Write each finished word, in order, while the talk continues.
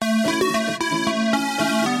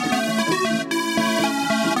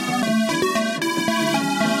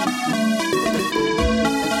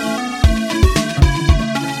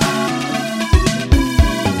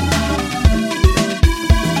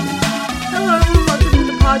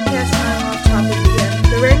podcast and I'm off topic again.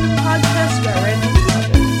 The random podcast about random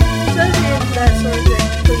topics. So if you're into that sort of thing,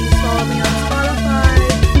 please follow me on Spotify,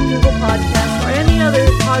 Google Podcasts, or any other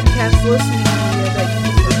podcast listening media that you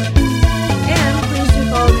prefer. And please do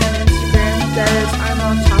follow me on Instagram. That is I'm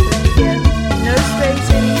off topic again. No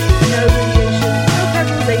spacing, no abbreviation, no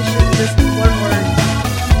capitalization, just one word.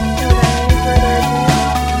 And without any further ado,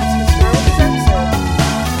 let's get started with this episode.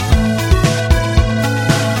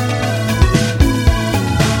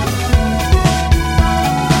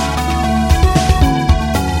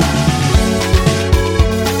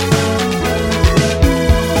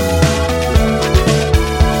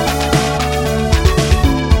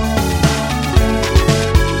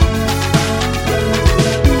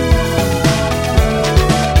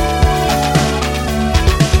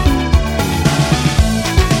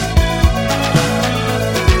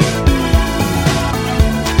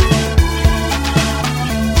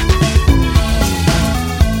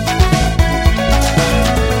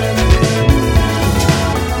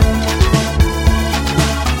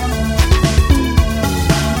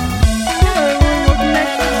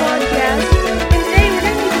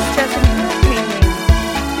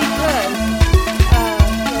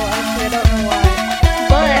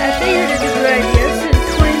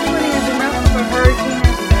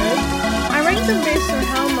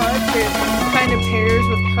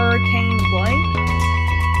 Hurricane blank,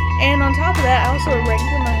 and on top of that, I also ranked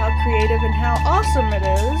them on how creative and how awesome it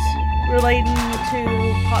is, relating to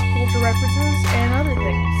pop culture references and other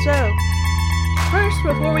things. So, first,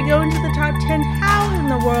 before we go into the top 10, how in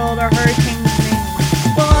the world are hurricanes named?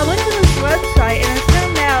 Well, I went to this website and I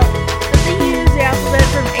found out that they use the alphabet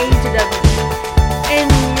from A to W. And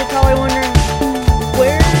you're probably wondering,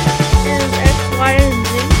 where is X, Y, and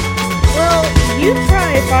Z? Well, you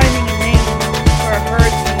try finding a name for a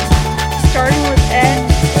hurricane starting with X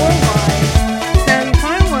or Y. Now, if you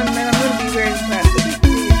find one, then I'm going to be very impressed. Because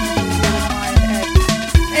Z is easier than Y and X.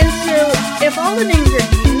 And so, if all the names are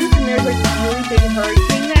used and there's like a really big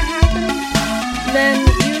hurricane that happens, then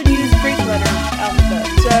you would use Greek letter alphabet.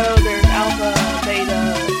 So there's alpha,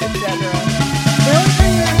 beta, etc. The only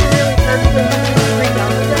thing that I really heard of them using Greek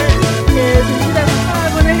alphabet is in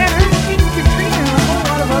 2005 when they had Hurricane Katrina and a whole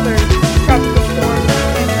lot of other tropical storms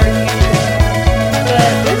and hurricanes going on.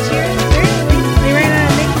 But this year, they ran out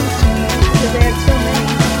of names to use because they had so many.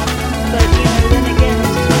 But, then again,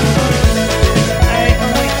 it's 2020. I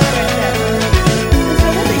only expect that. And so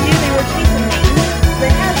what they do, they rotate the names.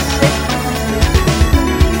 They have 6 different groups.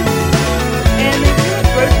 And they pretty much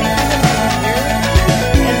rotate through them every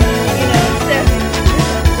year. And, instead of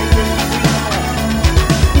different, they just reset.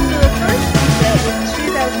 So the first reset was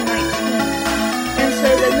 2019. And so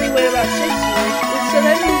then they wait about 6 years. So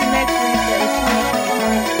that means the next reset is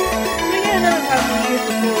 2025. So we got another 5 more years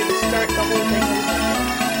before we start the whole thing over again.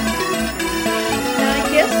 Now I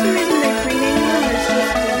guess the reason they rename them is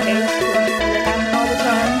just in case, because they happen all the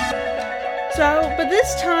time. So, but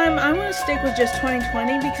this time I'm going to stick with just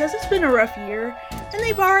 2020 because it's been a rough year and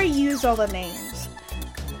they've already used all the names.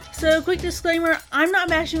 So, quick disclaimer, I'm not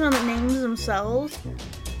bashing on the names themselves,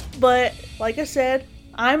 but like I said,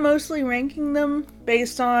 I'm mostly ranking them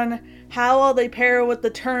based on how all they pair with the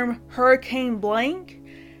term hurricane blank.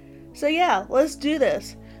 So yeah, let's do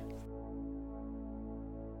this.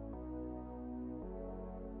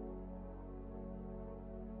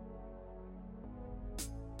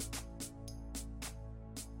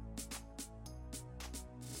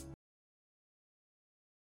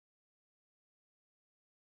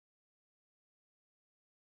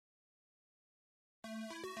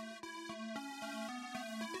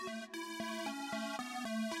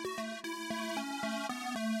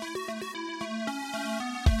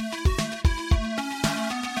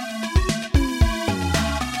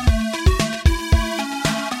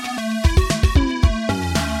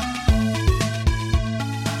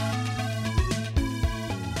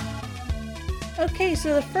 Okay,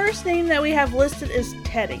 so the first name that we have listed is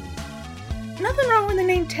Teddy. Nothing wrong with the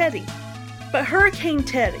name Teddy, but Hurricane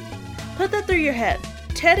Teddy. Put that through your head.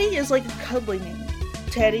 Teddy is like a cuddly name.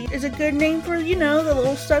 Teddy is a good name for, the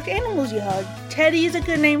little stuffed animals you hug. Teddy is a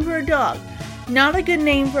good name for a dog. Not a good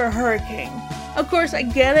name for a hurricane. Of course, I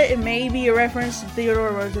get it. It may be a reference to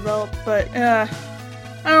Theodore Roosevelt, but, I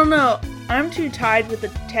don't know. I'm too tied with the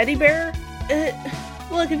teddy bear.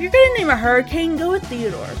 Look, if you're gonna name a hurricane, go with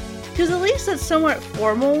Theodore. Because at least that's somewhat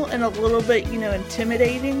formal and a little bit,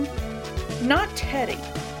 intimidating. Not Teddy.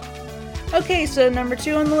 Okay, so number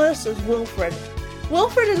 2 on the list is Wilfred.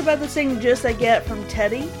 Wilfred is about the same gist I get from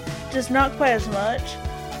Teddy, just not quite as much.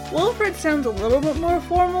 Wilfred sounds a little bit more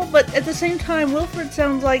formal, but at the same time, Wilfred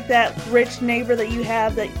sounds like that rich neighbor that you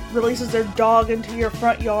have that releases their dog into your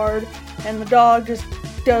front yard, and the dog just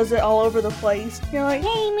does it all over the place. You're like,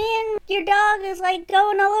 hey man, your dog is like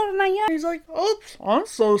going all over my yard. He's like, oops, I'm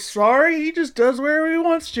so sorry, he just does whatever he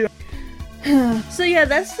wants to. So yeah,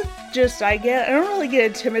 that's the gist I get. I don't really get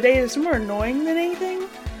intimidated, it's more annoying than anything.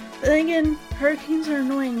 But then again, hurricanes are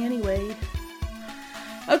annoying anyway.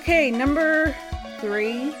 Okay, number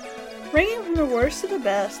 3. Ranking from the worst to the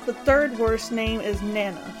best, the third worst name is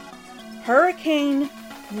Nana. Hurricane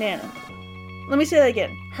Nana. Let me say that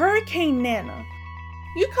again. Hurricane Nana.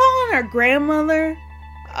 You calling our grandmother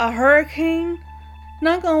a hurricane?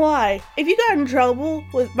 Not gonna lie, if you got in trouble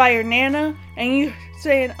by your Nana and you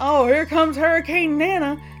saying, oh, here comes Hurricane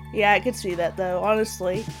Nana, yeah, I could see that though,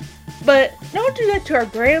 honestly. But don't do that to our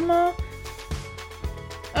grandma.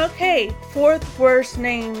 Okay, 4th worst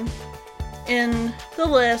name in the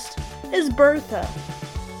list is Bertha.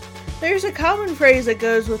 There's a common phrase that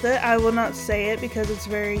goes with it. I will not say it because it's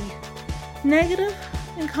very negative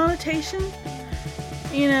in connotation.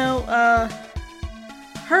 You know,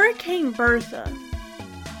 Hurricane Bertha.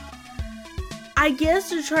 I guess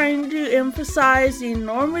they're trying to emphasize the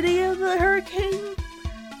enormity of the hurricane,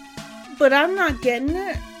 but I'm not getting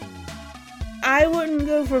it. I wouldn't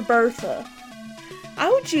go for Bertha. I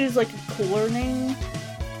would choose like a cooler name.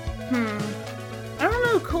 I don't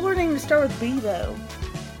know a cooler name to start with B though.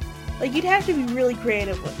 Like you'd have to be really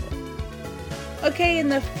creative with it. Okay,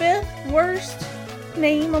 and the 5th worst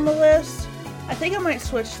name on the list, I think I might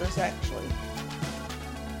switch this actually.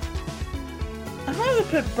 I'm gonna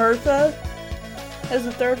put Bertha as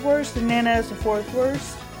the 3rd worst and Nana as the 4th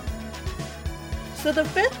worst. So the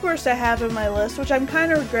 5th worst I have in my list, which I'm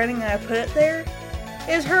kind of regretting that I put it there,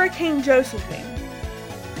 is Hurricane Josephine.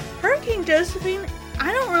 Hurricane Josephine,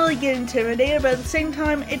 I don't really get intimidated, but at the same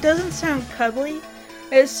time, it doesn't sound cuddly.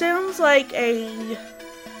 It sounds like a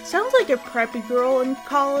preppy girl in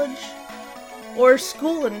college, or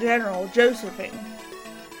school in general, Josephine.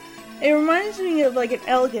 It reminds me of like an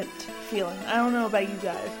elegant feeling. I don't know about you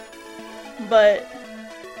guys, but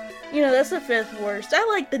you know, that's the 5th worst. I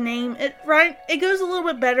like the name. It goes a little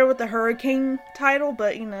bit better with the hurricane title,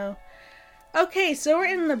 but you know. Okay, so we're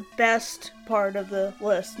in the best part of the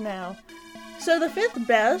list now. So the 5th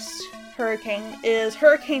best hurricane is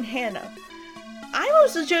Hurricane Hannah. I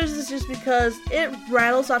mostly chose this just because it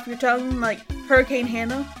rattles off your tongue like Hurricane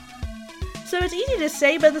Hannah. So it's easy to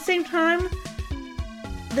say, but at the same time,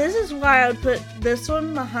 this is why I would put this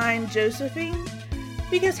one behind Josephine.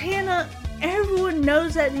 Because Hannah, everyone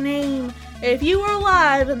knows that name. If you were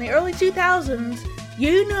alive in the early 2000s,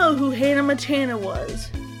 you know who Hannah Montana was.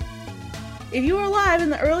 If you were alive in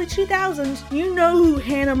the early 2000s, you know who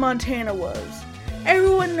Hannah Montana was.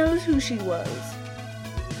 Everyone knows who she was.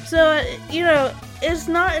 So, you know, it's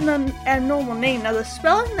not an abnormal name. Now, the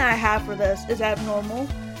spelling that I have for this is abnormal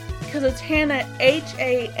because it's Hannah, Hanna.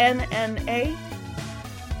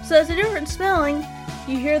 So it's a different spelling.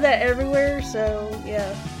 You hear that everywhere, so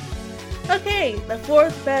yeah. Okay, the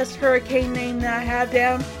 4th best hurricane name that I have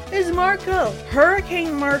down is Marco.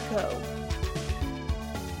 Hurricane Marco.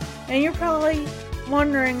 And you're probably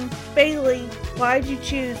wondering, Bailey, why'd you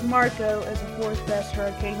choose Marco as the 4th best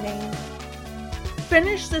hurricane name?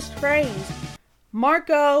 Finish this phrase.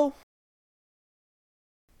 Marco.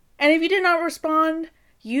 And if you did not respond,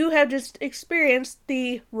 you have just experienced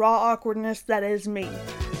the raw awkwardness that is me.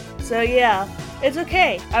 So yeah, it's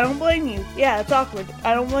okay. I don't blame you. Yeah, it's awkward.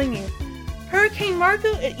 I don't blame you. Hurricane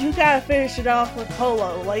Marco, you gotta finish it off with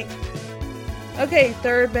Polo. Like, okay,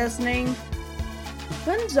 3rd best name.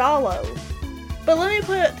 Gonzalo. But let me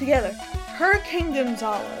put it together. Hurricane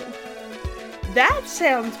Gonzalo. That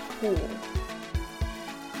sounds cool.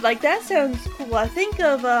 Like, that sounds cool. I think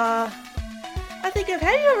of, have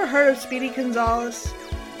you ever heard of Speedy Gonzales?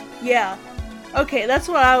 Yeah. Okay, that's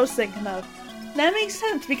what I was thinking of. That makes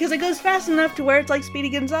sense, because it goes fast enough to where it's like Speedy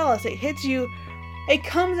Gonzales. It hits you, it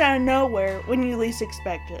comes out of nowhere when you least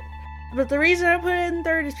expect it. But the reason I put it in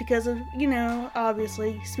 3rd is because of, you know,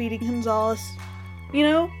 obviously, Speedy Gonzales. You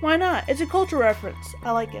know, why not? It's a culture reference.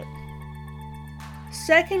 I like it.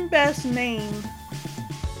 2nd best name.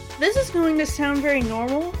 This is going to sound very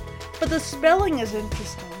normal, but the spelling is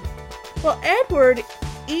interesting. Well, Edward,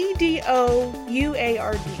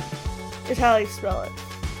 Edouard, is how they spell it.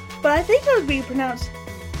 But I think it would be pronounced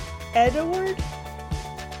Edward.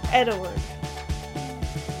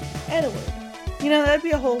 You know, that'd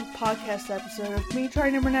be a whole podcast episode of me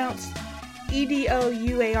trying to pronounce Edouard.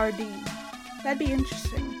 That'd be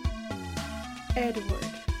interesting. Edward.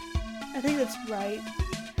 I think that's right.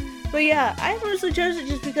 But yeah, I mostly chose it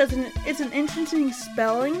just because it's an interesting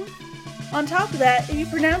spelling. On top of that, if you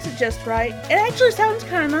pronounce it just right, it actually sounds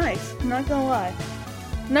kind of nice, I'm not gonna lie.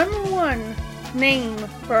 Number 1 name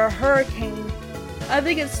for a hurricane, I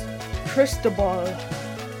think it's Cristobal.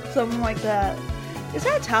 Something like that. Is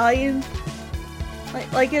that Italian?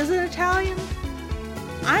 Like is it Italian?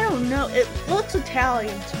 I don't know. It looks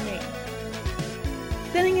Italian to me.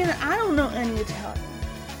 Then again, I don't know any Italian.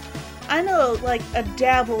 I know like a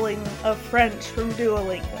dabbling of French from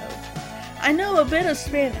Duolingo. I know a bit of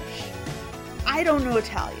Spanish. I don't know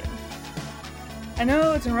Italian. I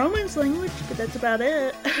know it's a Romance language, but that's about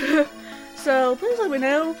it. So please let me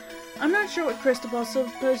know. I'm not sure what Cristobal's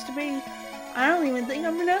supposed to be. I don't even think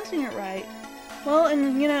I'm pronouncing it right. Well,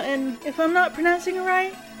 and if I'm not pronouncing it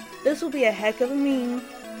right, this will be a heck of a meme.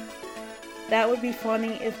 That would be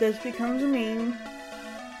funny if this becomes a meme.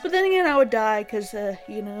 But then again, I would die because,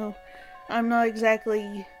 I'm not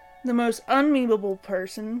exactly the most unmemeable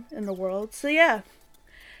person in the world. So yeah.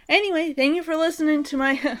 Anyway, thank you for listening to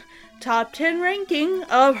my top 10 ranking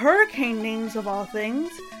of hurricane names of all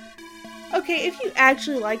things. Okay, if you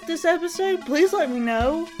actually like this episode, please let me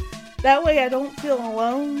know. That way I don't feel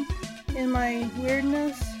alone in my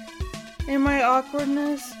weirdness, in my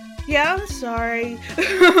awkwardness. Yeah, I'm sorry.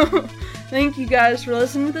 Thank you guys for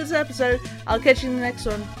listening to this episode. I'll catch you in the next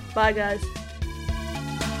one. Bye, guys.